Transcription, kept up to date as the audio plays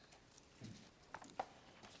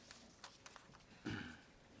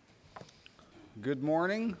Good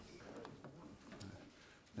morning.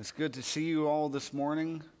 It's good to see you all this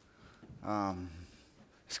morning.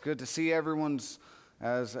 It's good to see everyone's,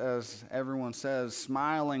 as everyone says,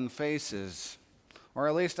 smiling faces. Or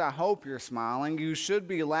at least I hope you're smiling. You should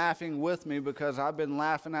be laughing with me because I've been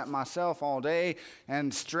laughing at myself all day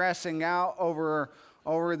and stressing out over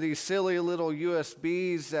these silly little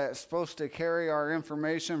USBs that's supposed to carry our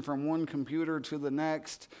information from one computer to the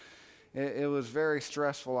next. It was very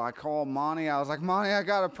stressful. I called Monty. I was like, Monty, I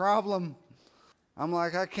got a problem. I'm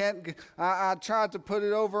like, I tried to put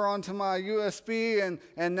it over onto my USB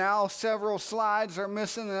and now several slides are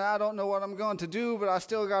missing and I don't know what I'm going to do, but I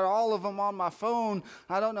still got all of them on my phone.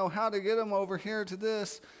 I don't know how to get them over here to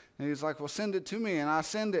this. And he's like, well, send it to me. And I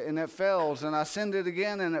send it and it fails. And I send it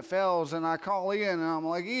again and it fails. And I call Ian and I'm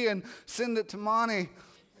like, Ian, send it to Monty.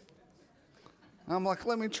 I'm like,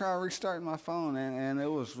 let me try restarting my phone, and it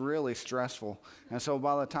was really stressful. And so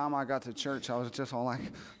by the time I got to church, I was just all like,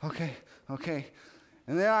 okay.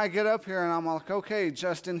 And then I get up here, and I'm like, okay,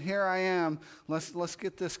 Justin, here I am. Let's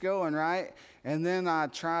get this going, right? And then I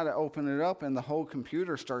try to open it up, and the whole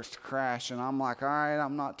computer starts to crash. And I'm like, all right,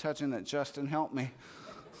 I'm not touching it. Justin, help me.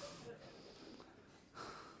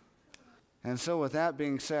 And so with that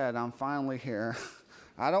being said, I'm finally here.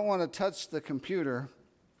 I don't want to touch the computer.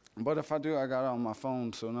 But if I do, I got it on my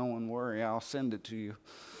phone, so no one worry. I'll send it to you.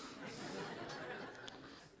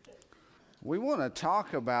 We want to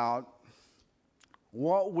talk about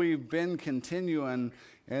what we've been continuing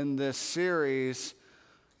in this series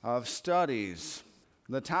of studies.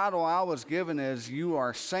 The title I was given is You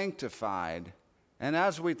Are Sanctified. And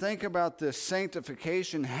as we think about this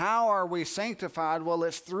sanctification, how are we sanctified? Well,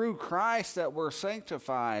 it's through Christ that we're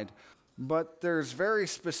sanctified. But there's very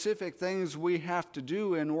specific things we have to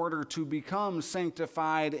do in order to become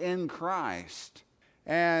sanctified in Christ.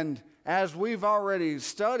 And as we've already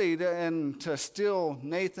studied, and to steal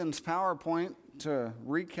Nathan's PowerPoint to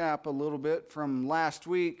recap a little bit from last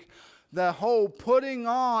week, the whole putting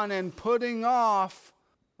on and putting off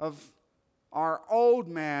of our old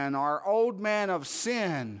man of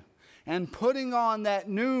sin, and putting on that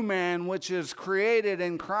new man which is created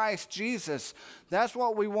in Christ Jesus. That's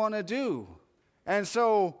what we want to do. And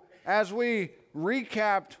so as we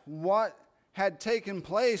recapped what had taken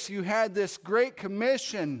place, you had this great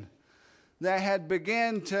commission that had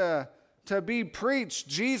begun to be preached.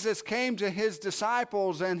 Jesus came to his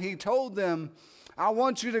disciples and he told them, I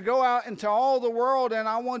want you to go out into all the world and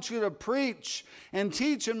I want you to preach and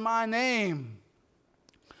teach in my name.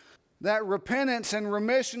 That repentance and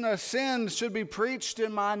remission of sins should be preached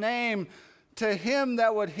in my name to him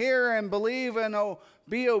that would hear and believe and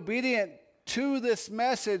be obedient to this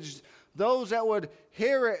message. Those that would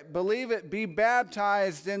hear it, believe it, be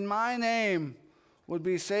baptized in my name would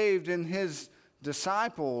be saved, and his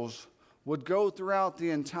disciples would go throughout the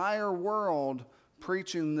entire world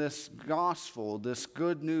preaching this gospel, this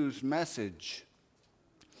good news message,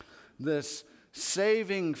 this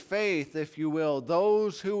saving faith, if you will.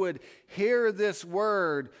 Those who would hear this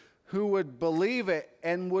word, who would believe it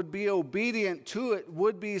and would be obedient to it,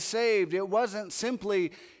 would be saved. It wasn't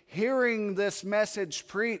simply hearing this message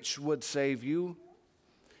preached would save you.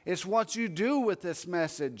 It's what you do with this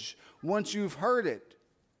message once you've heard it.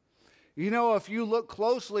 You know, if you look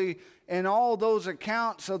closely in all those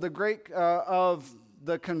accounts of of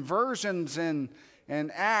the conversions in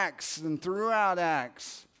Acts and throughout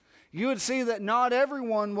Acts, you would see that not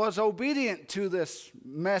everyone was obedient to this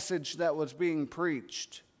message that was being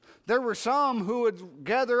preached. There were some who would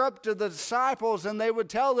gather up to the disciples and they would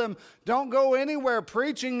tell them, don't go anywhere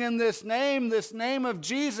preaching in this name of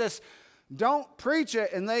Jesus. Don't preach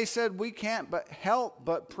it. And they said, we can't help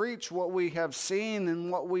but preach what we have seen and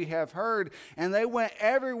what we have heard. And they went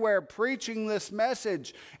everywhere preaching this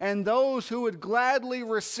message. And those who would gladly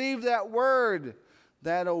receive that word,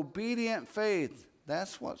 that obedient faith,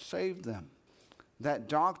 that's what saved them. That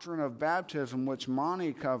doctrine of baptism, which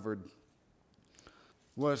Monty covered,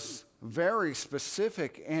 was very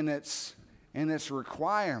specific in its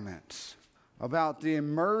requirements about the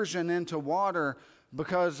immersion into water,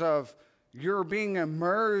 because of your being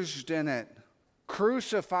immersed in it,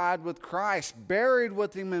 crucified with Christ, buried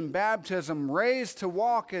with him in baptism, raised to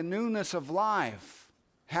walk in newness of life,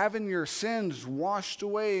 having your sins washed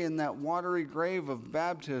away in that watery grave of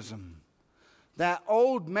baptism. That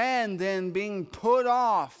old man then being put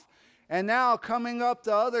off, and now coming up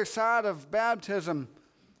the other side of baptism,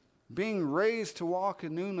 being raised to walk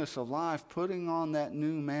in newness of life, putting on that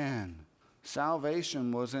new man.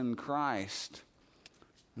 Salvation was in Christ.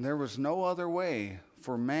 And there was no other way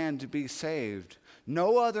for man to be saved.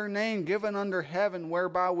 No other name given under heaven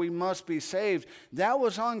whereby we must be saved. That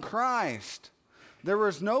was on Christ. There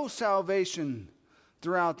was no salvation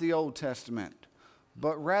throughout the Old Testament,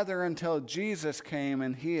 but rather until Jesus came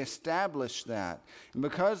and he established that. And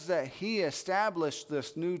because that he established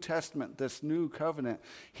this New Testament, this new covenant,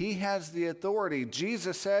 he has the authority.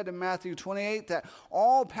 Jesus said in Matthew 28 that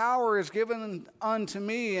all power is given unto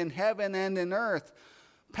me in heaven and in earth.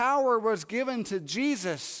 Power was given to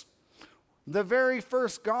Jesus. The very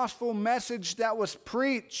first gospel message that was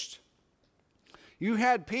preached, you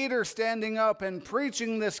had Peter standing up and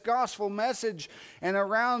preaching this gospel message, and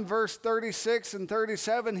around verse 36 and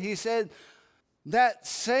 37, he said, that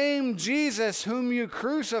same Jesus whom you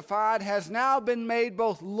crucified has now been made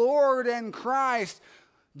both Lord and Christ.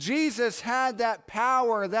 Jesus had that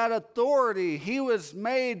power, that authority. He was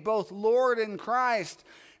made both Lord and Christ,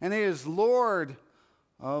 and he is Lord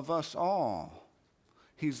of us all.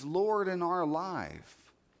 He's Lord in our life.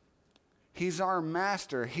 He's our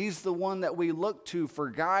master. He's the one that we look to for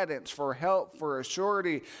guidance, for help, for a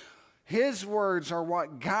surety. His words are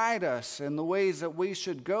what guide us in the ways that we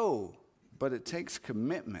should go. But it takes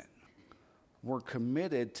commitment. We're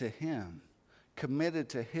committed to him, committed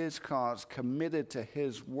to his cause, committed to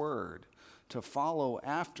his word, to follow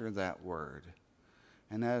after that word.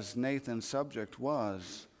 And as Nathan's subject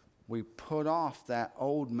was, we put off that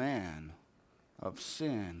old man of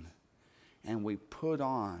sin, and we put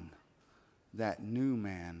on that new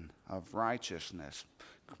man of righteousness,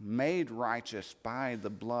 made righteous by the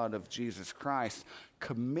blood of Jesus Christ,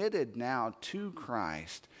 committed now to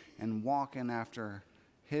Christ and walking after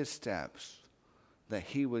his steps, that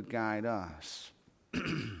he would guide us.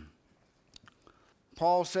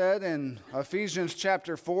 Paul said in Ephesians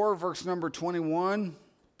chapter 4, verse number 21,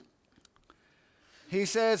 he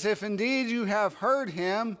says, if indeed you have heard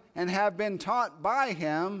him and have been taught by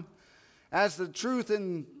him as the truth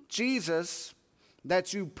in Jesus,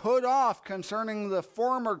 that you put off concerning the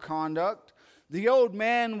former conduct, the old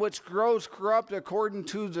man which grows corrupt according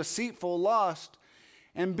to deceitful lust,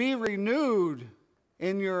 and be renewed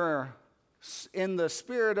in the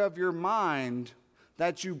spirit of your mind,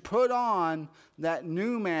 that you put on that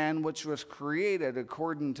new man which was created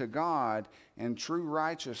according to God in true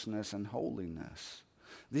righteousness and holiness.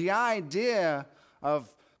 The idea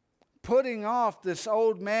of putting off this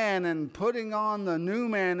old man and putting on the new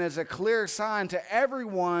man is a clear sign to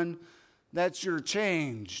everyone that you're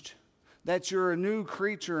changed, that you're a new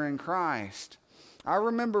creature in Christ. I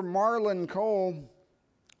remember Marlon Cole,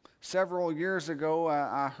 several years ago,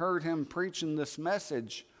 I heard him preaching this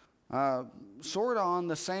message, sort of on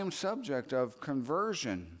the same subject of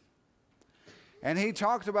conversion. And he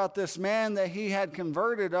talked about this man that he had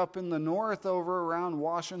converted up in the north over around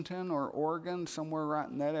Washington or Oregon, somewhere right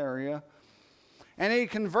in that area. And he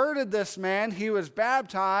converted this man. He was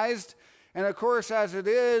baptized. And of course, as it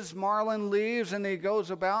is, Marlon leaves and he goes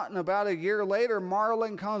about. And about a year later,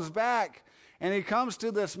 Marlon comes back. And he comes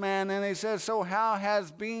to this man and he says, so how has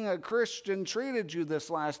being a Christian treated you this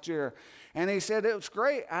last year? And he said, it was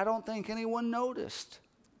great. I don't think anyone noticed.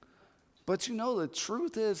 But you know, the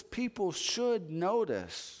truth is people should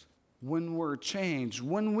notice when we're changed.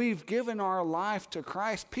 When we've given our life to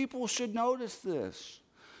Christ, people should notice this.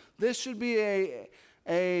 This should be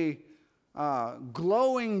a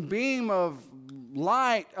glowing beam of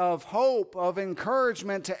light, of hope, of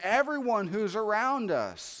encouragement to everyone who's around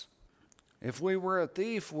us. If we were a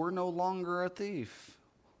thief, we're no longer a thief.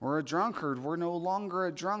 Or a drunkard, we're no longer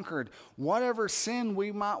a drunkard. Whatever sin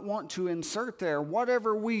we might want to insert there,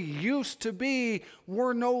 whatever we used to be,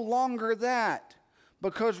 we're no longer that.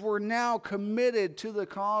 Because we're now committed to the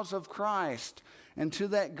cause of Christ and to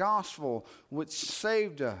that gospel which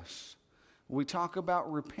saved us. We talk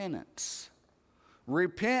about repentance.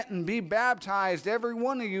 Repent and be baptized, every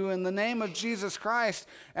one of you, in the name of Jesus Christ,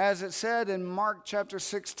 as it said in Mark chapter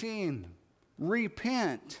 16.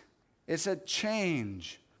 Repent. It's a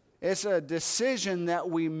change. It's a decision that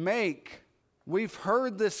we make. We've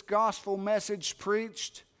heard this gospel message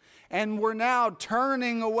preached, and we're now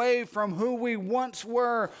turning away from who we once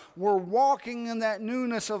were. We're walking in that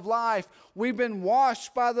newness of life. We've been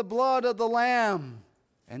washed by the blood of the Lamb,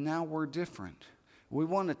 and now we're different. We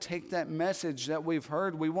want to take that message that we've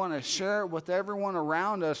heard. We want to share it with everyone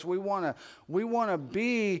around us. We want to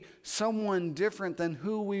be someone different than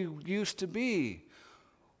who we used to be.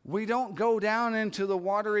 We don't go down into the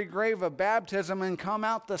watery grave of baptism and come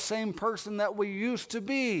out the same person that we used to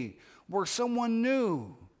be. We're someone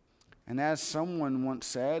new. And as someone once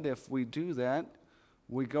said, if we do that,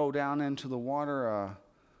 we go down into the water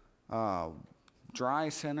dry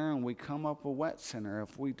sinner and we come up a wet sinner.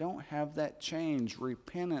 If we don't have that change,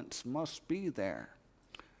 repentance must be there.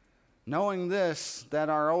 Knowing this, that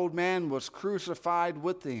our old man was crucified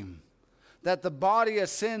with him, that the body of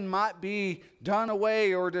sin might be done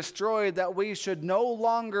away or destroyed, that we should no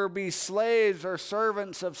longer be slaves or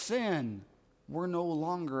servants of sin. We're no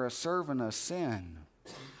longer a servant of sin.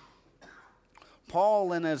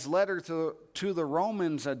 Paul, in his letter to the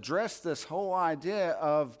Romans, addressed this whole idea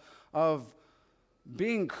of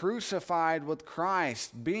being crucified with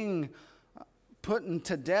Christ, being putting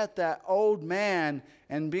to death that old man,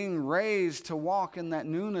 and being raised to walk in that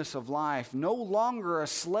newness of life. No longer a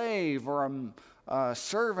slave or a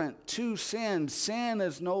servant to sin. Sin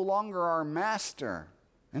is no longer our master.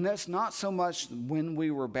 And that's not so much when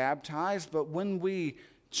we were baptized, but when we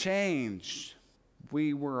changed.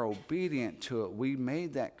 We were obedient to it. We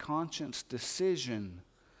made that conscious decision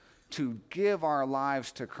to give our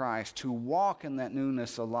lives to Christ, to walk in that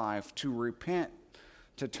newness of life, to repent,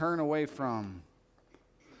 to turn away from.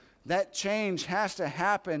 That change has to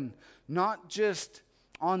happen not just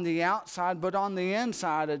on the outside, but on the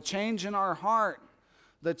inside. A change in our heart,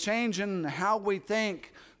 the change in how we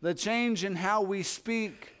think, the change in how we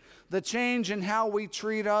speak, the change in how we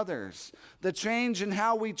treat others, the change in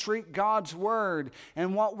how we treat God's word,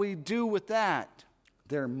 and what we do with that.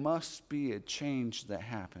 There must be a change that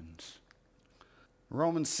happens.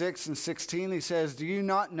 Romans 6:16, he says, "Do you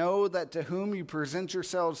not know that to whom you present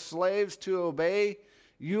yourselves slaves to obey,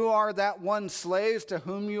 you are that one slaves to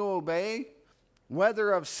whom you obey,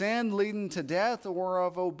 whether of sin leading to death or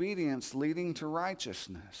of obedience leading to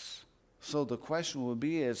righteousness?" So the question would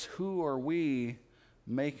be is, who are we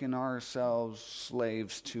making ourselves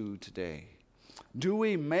slaves to today? Do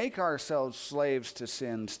we make ourselves slaves to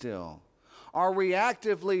sin still? Are we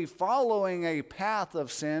actively following a path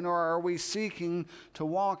of sin, or are we seeking to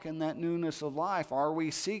walk in that newness of life? Are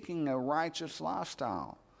we seeking a righteous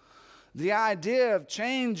lifestyle? The idea of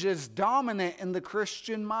change is dominant in the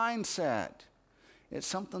Christian mindset. It's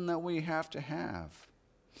something that we have to have.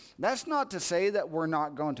 That's not to say that we're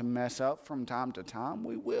not going to mess up from time to time.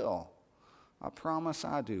 We will. I promise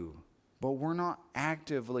I do. But we're not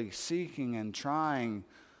actively seeking and trying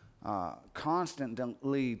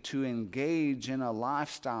constantly to engage in a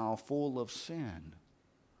lifestyle full of sin.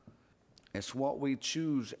 It's what we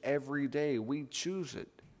choose every day. We choose it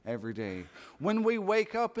every day. When we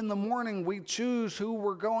wake up in the morning, we choose who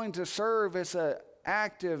we're going to serve. It's an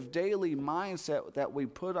active daily mindset that we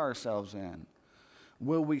put ourselves in.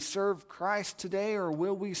 Will we serve Christ today, or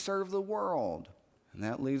will we serve the world? And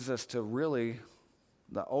that leads us to really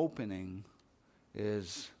the opening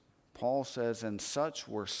is Paul says, "And such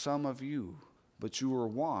were some of you, but you were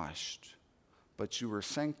washed, but you were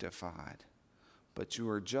sanctified, but you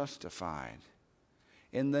were justified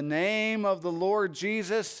in the name of the Lord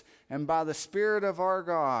Jesus and by the Spirit of our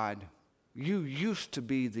God." You used to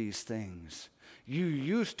be these things. You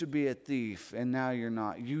used to be a thief, and now you're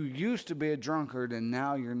not. You used to be a drunkard, and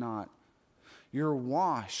now you're not. You're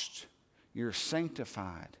washed. You're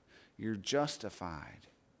sanctified. You're justified.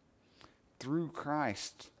 Through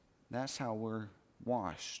Christ, that's how we're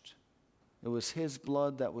washed. It was His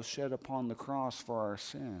blood that was shed upon the cross for our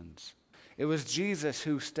sins. It was Jesus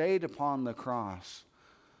who stayed upon the cross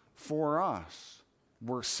for us.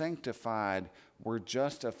 We're sanctified, we're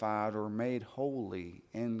justified, or made holy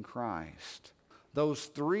in Christ. Those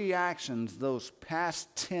three actions, those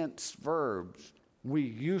past tense verbs, we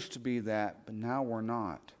used to be that, but now we're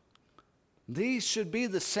not. These should be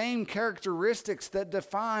the same characteristics that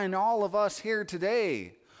define all of us here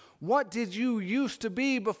today. What did you used to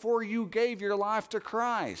be before you gave your life to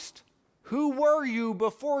Christ? Who were you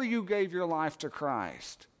before you gave your life to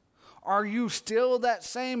Christ? Are you still that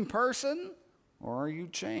same person, or are you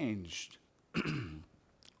changed?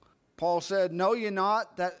 Paul said, "Know ye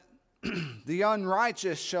not that the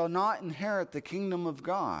unrighteous shall not inherit the kingdom of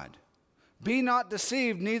God? Be not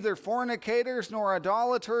deceived, neither fornicators, nor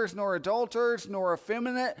idolaters, nor adulterers, nor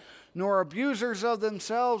effeminate, nor abusers of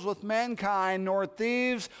themselves with mankind, nor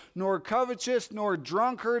thieves, nor covetous, nor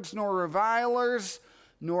drunkards, nor revilers,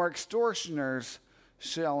 nor extortioners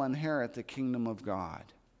shall inherit the kingdom of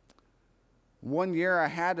God." One year I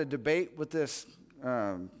had a debate with this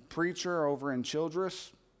preacher over in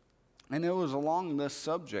Childress, and it was along this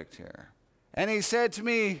subject here. And he said to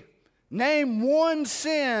me, "Name one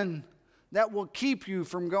sin that will keep you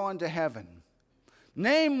from going to heaven.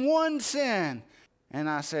 Name one sin." And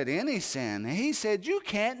I said, "Any sin." And he said, "You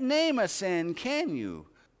can't name a sin, can you?"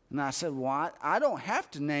 And I said, "Well, I don't have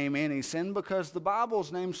to name any sin because the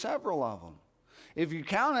Bible's named several of them. If you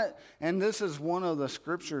count it," and this is one of the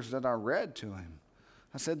scriptures that I read to him.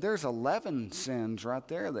 I said, "There's 11 sins right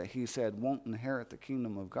there that he said won't inherit the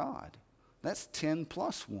kingdom of God. That's 10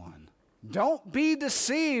 plus 1. Don't be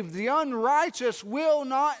deceived. The unrighteous will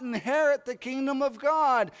not inherit the kingdom of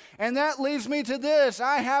God. And that leads me to this.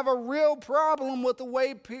 I have a real problem with the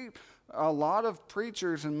way a lot of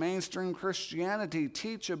preachers in mainstream Christianity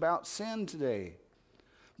teach about sin today.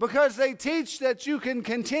 Because they teach that you can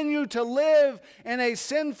continue to live in a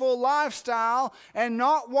sinful lifestyle and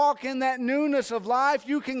not walk in that newness of life.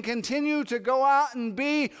 You can continue to go out and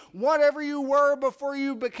be whatever you were before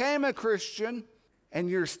you became a Christian. And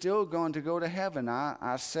you're still going to go to heaven.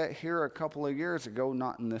 I sat here a couple of years ago,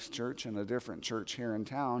 not in this church, in a different church here in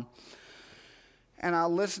town. And I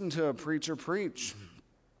listened to a preacher preach.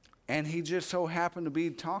 And he just so happened to be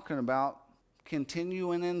talking about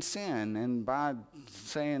continuing in sin. And by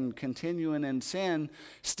saying continuing in sin,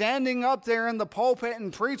 standing up there in the pulpit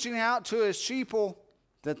and preaching out to his sheeple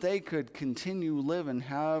that they could continue living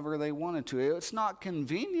however they wanted to. It's not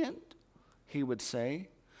convenient, he would say.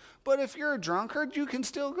 But if you're a drunkard, you can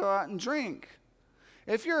still go out and drink.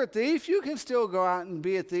 If you're a thief, you can still go out and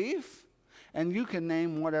be a thief. And you can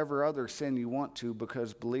name whatever other sin you want to,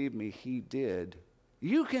 because believe me, he did.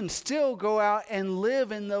 You can still go out and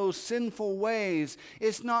live in those sinful ways.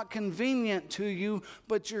 It's not convenient to you,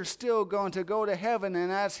 but you're still going to go to heaven.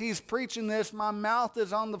 And as he's preaching this, my mouth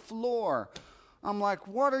is on the floor. I'm like,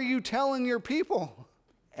 what are you telling your people?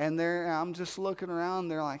 And I'm just looking around.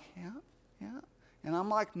 They're like, yeah. And I'm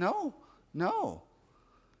like, no,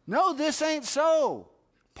 this ain't so.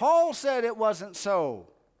 Paul said it wasn't so.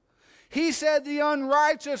 He said the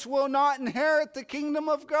unrighteous will not inherit the kingdom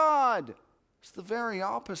of God. It's the very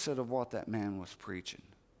opposite of what that man was preaching.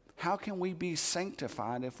 How can we be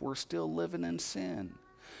sanctified if we're still living in sin?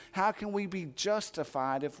 How can we be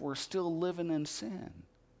justified if we're still living in sin?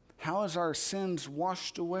 How is our sins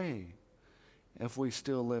washed away if we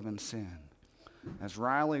still live in sin? As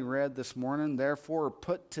Riley read this morning, therefore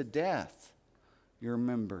put to death your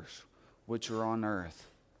members which are on earth.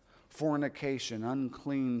 Fornication,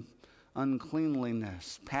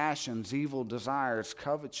 uncleanliness, passions, evil desires,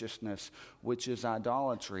 covetousness, which is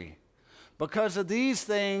idolatry. Because of those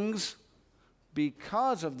things,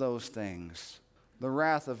 the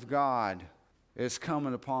wrath of God is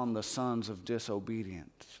coming upon the sons of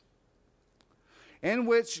disobedience, in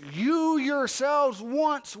which you yourselves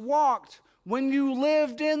once walked when you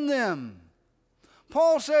lived in them.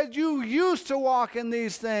 Paul said you used to walk in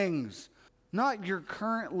these things. Not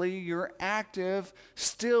you're active,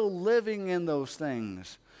 still living in those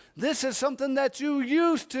things. This is something that you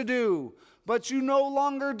used to do, but you no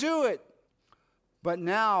longer do it. But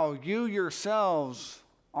now you yourselves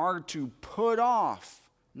are to put off,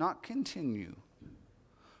 not continue.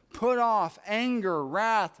 Put off anger,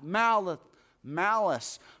 wrath,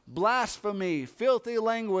 malice, blasphemy, filthy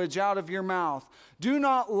language out of your mouth. Do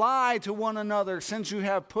not lie to one another, since you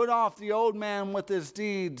have put off the old man with his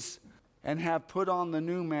deeds, and have put on the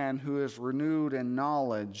new man, who is renewed in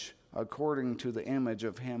knowledge according to the image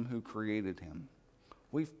of him who created him.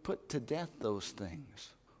 We've put to death those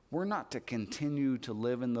things. We're not to continue to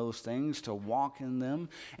live in those things, to walk in them.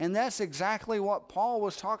 And that's exactly what Paul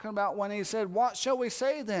was talking about when he said, what shall we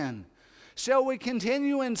say then? Shall we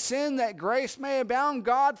continue in sin that grace may abound?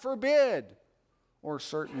 God forbid. Or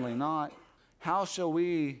certainly not. How shall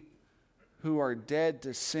we who are dead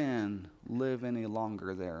to sin live any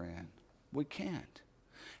longer therein? We can't.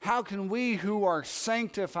 How can we who are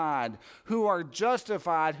sanctified, who are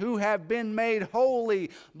justified, who have been made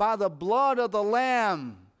holy by the blood of the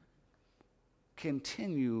Lamb,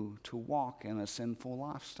 continue to walk in a sinful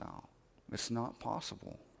lifestyle? It's not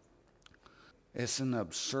possible. It's an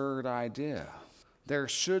absurd idea. There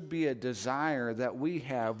should be a desire that we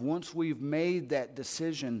have once we've made that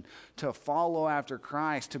decision to follow after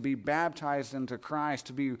Christ, to be baptized into Christ,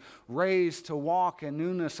 to be raised to walk in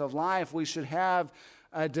newness of life. We should have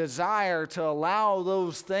a desire to allow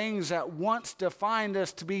those things that once defined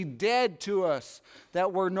us to be dead to us,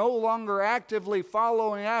 that we're no longer actively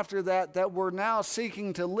following after that we're now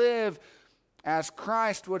seeking to live as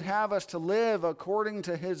Christ would have us to live, according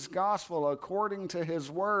to his gospel, according to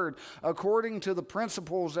his word, according to the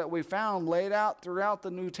principles that we found laid out throughout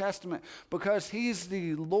the New Testament, because he's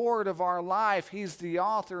the Lord of our life. He's the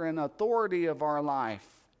author and authority of our life.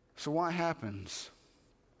 So what happens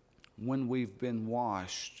when we've been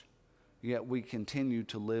washed, yet we continue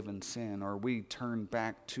to live in sin, or we turn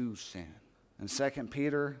back to sin? In 2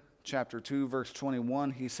 Peter chapter 2, verse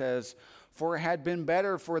 21, he says, "For it had been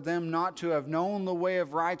better for them not to have known the way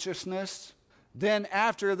of righteousness, than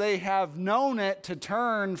after they have known it to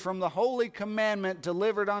turn from the holy commandment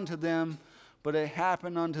delivered unto them. But it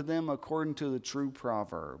happened unto them according to the true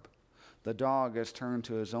proverb, the dog has turned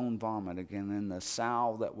to his own vomit again, and the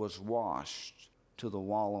sow that was washed to the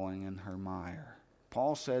wallowing in her mire.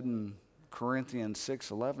 Paul said in Corinthians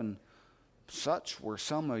 6:11, such were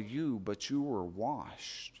some of you, but you were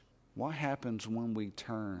washed. What happens when we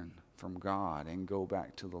turn from God and go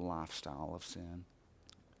back to the lifestyle of sin?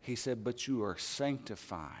 He said, but you are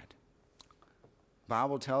sanctified.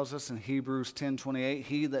 Bible tells us in Hebrews 10:28,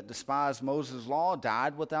 he that despised Moses' law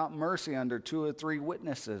died without mercy under 2 or 3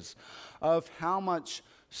 witnesses. Of how much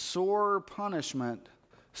sore punishment,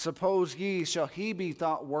 suppose ye, shall he be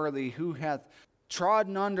thought worthy, who hath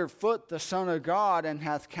trodden under foot the Son of God, and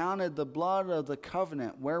hath counted the blood of the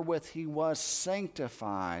covenant wherewith he was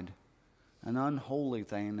sanctified, an unholy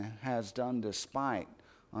thing, and has done despite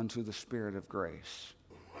unto the Spirit of grace.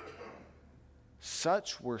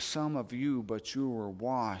 Such were some of you, but you were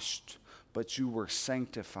washed, but you were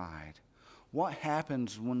sanctified. What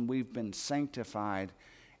happens when we've been sanctified,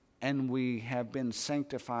 and we have been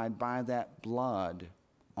sanctified by that blood,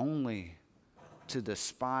 only to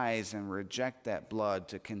despise and reject that blood,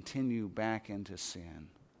 to continue back into sin?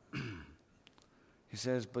 He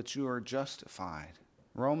says, but you are justified.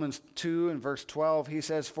 Romans 2 and verse 12, he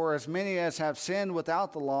says, for as many as have sinned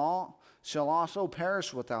without the law shall also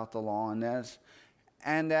perish without the law, and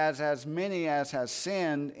as many as have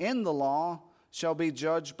sinned in the law shall be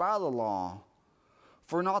judged by the law.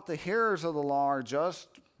 For not the hearers of the law are just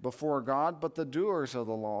before God, but the doers of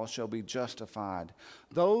the law shall be justified.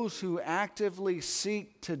 Those who actively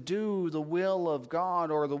seek to do the will of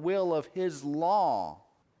God, or the will of his law,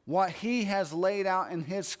 what he has laid out in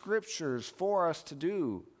his scriptures for us to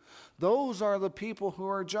do, those are the people who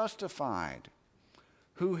are justified,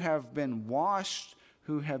 who have been washed,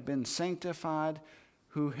 who have been sanctified,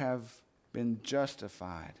 who have been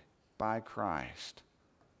justified by Christ,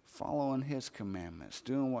 following his commandments,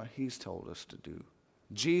 doing what he's told us to do.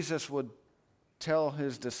 Jesus would tell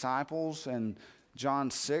his disciples in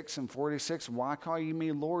John 6 and 46, why call ye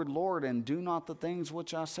me Lord, Lord, and do not the things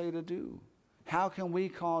which I say to do? How can we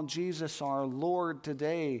call Jesus our Lord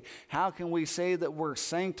today? How can we say that we're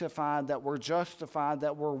sanctified, that we're justified,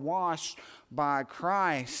 that we're washed by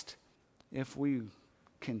Christ, if we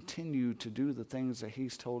continue to do the things that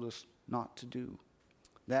he's told us not to do?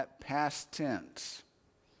 That past tense,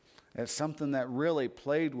 it's something that really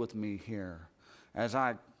played with me here as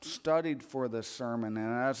I studied for this sermon,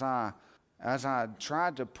 and as I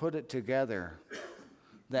tried to put it together.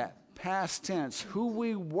 That past tense, who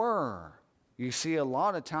we were. You see, a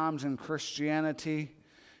lot of times in Christianity,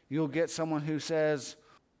 you'll get someone who says,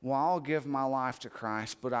 well, I'll give my life to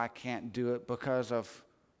Christ, but I can't do it because of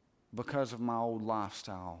my old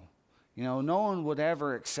lifestyle. You know, no one would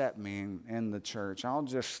ever accept me in the church.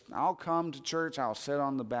 I'll come to church, I'll sit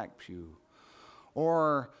on the back pew.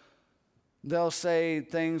 Or they'll say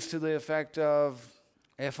things to the effect of,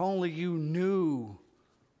 if only you knew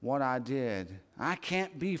what I did. I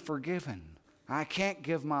can't be forgiven. I can't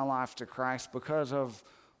give my life to Christ because of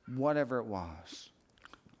whatever it was.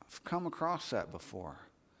 I've come across that before.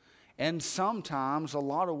 And sometimes, a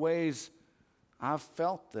lot of ways, I've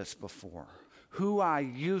felt this before. Who I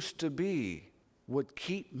used to be would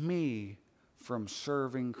keep me from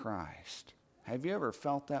serving Christ. Have you ever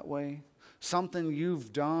felt that way? Something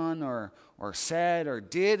you've done or said or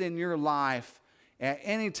did in your life at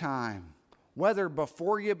any time, whether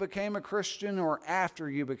before you became a Christian or after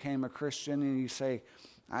you became a Christian, and you say,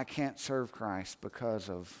 I can't serve Christ because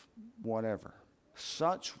of whatever.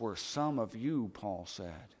 Such were some of you, Paul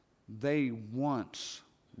said. They once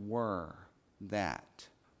were that.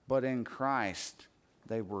 But in Christ,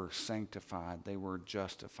 they were sanctified, they were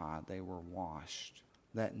justified, they were washed.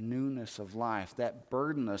 That newness of life, that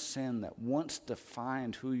burden of sin that once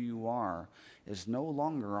defined who you are, is no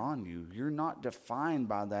longer on you. You're not defined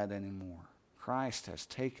by that anymore. Christ has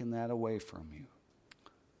taken that away from you.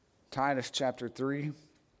 Titus chapter 3,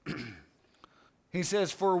 he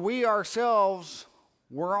says, for we ourselves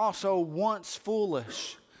were also once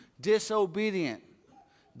foolish, disobedient,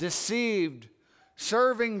 deceived,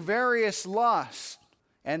 serving various lusts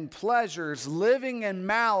and pleasures, living in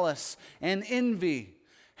malice and envy,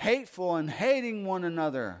 hateful and hating one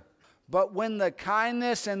another. But when the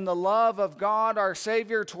kindness and the love of God our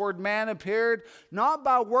Savior toward man appeared, not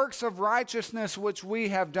by works of righteousness which we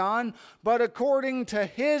have done, but according to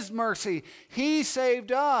his mercy, he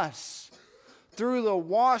saved us through the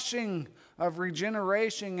washing of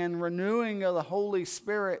regeneration and renewing of the Holy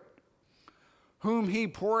Spirit, whom he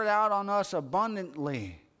poured out on us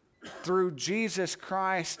abundantly through Jesus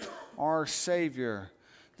Christ our Savior,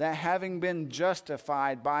 that having been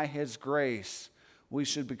justified by his grace, we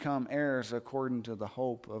should become heirs according to the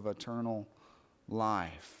hope of eternal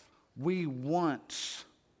life. We once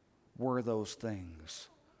were those things,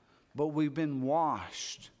 but we've been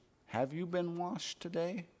washed. Have you been washed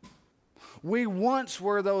today? We once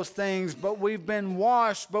were those things, but we've been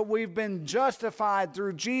washed, but we've been justified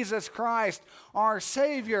through Jesus Christ, our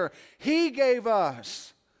Savior. He gave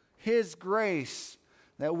us His grace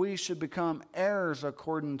that we should become heirs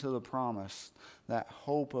according to the promise, that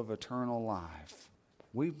hope of eternal life.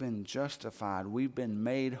 We've been justified. We've been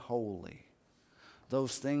made holy.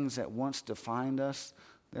 Those things that once defined us,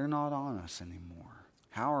 they're not on us anymore.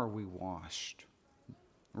 How are we washed?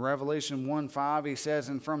 Revelation 1:5, he says,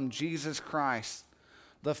 and from Jesus Christ,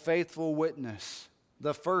 the faithful witness,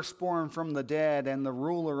 the firstborn from the dead and the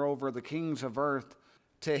ruler over the kings of earth,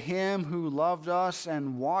 to him who loved us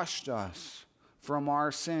and washed us from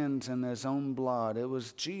our sins in his own blood. It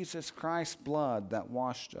was Jesus Christ's blood that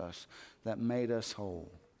washed us, that made us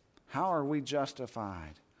whole. How are we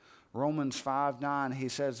justified? Romans 5:9, he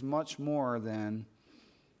says, much more than,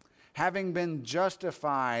 having been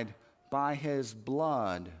justified by his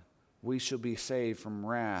blood, we shall be saved from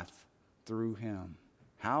wrath through him.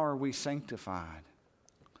 How are we sanctified?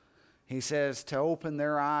 He says to open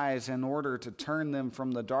their eyes in order to turn them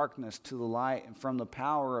from the darkness to the light and from the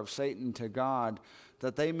power of Satan to God,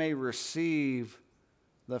 that they may receive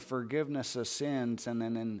the forgiveness of sins and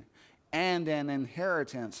an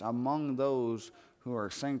inheritance among those who are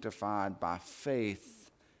sanctified by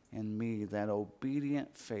faith in me, that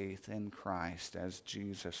obedient faith in Christ, as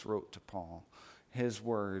Jesus wrote to Paul, his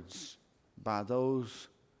words, by those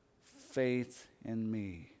faith in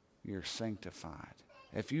me, you're sanctified.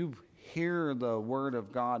 If you hear the word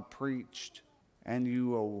of God preached and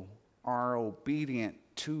you are obedient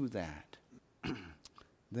to that,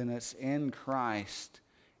 then it's in Christ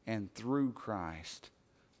and through Christ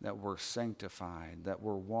that we're sanctified, that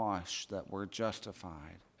we're washed, that we're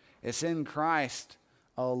justified. It's in Christ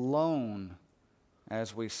alone,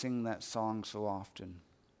 as we sing that song so often.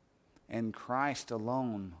 In Christ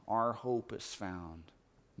alone, our hope is found.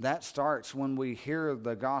 That starts when we hear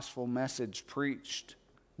the gospel message preached,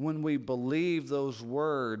 when we believe those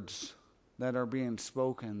words that are being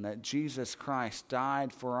spoken, that Jesus Christ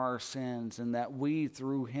died for our sins and that we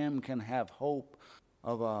through him can have hope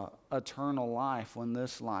of eternal life when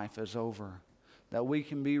this life is over. That we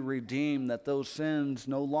can be redeemed, that those sins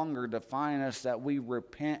no longer define us, that we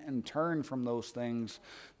repent and turn from those things,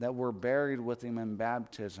 that we're buried with him in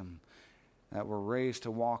baptism, that we're raised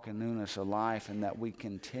to walk in newness of life, and that we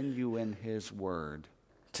continue in his word.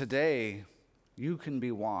 Today, you can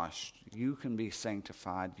be washed, you can be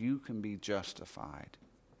sanctified, you can be justified.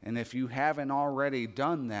 And if you haven't already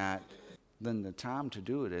done that, then the time to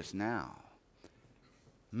do it is now.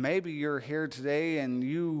 Maybe you're here today and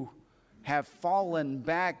you have fallen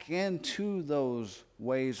back into those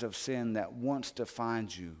ways of sin that once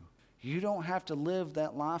defined you. You don't have to live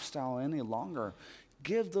that lifestyle any longer.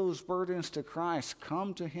 Give those burdens to Christ.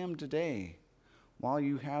 Come to him today while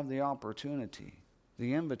you have the opportunity.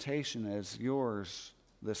 The invitation is yours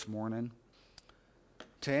this morning.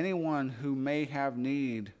 To anyone who may have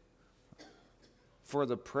need for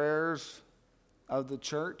the prayers of the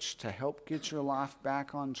church to help get your life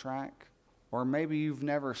back on track, or maybe you've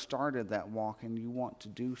never started that walk and you want to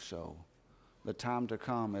do so, the time to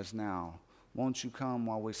come is now. Won't you come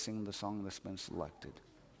while we sing the song that's been selected?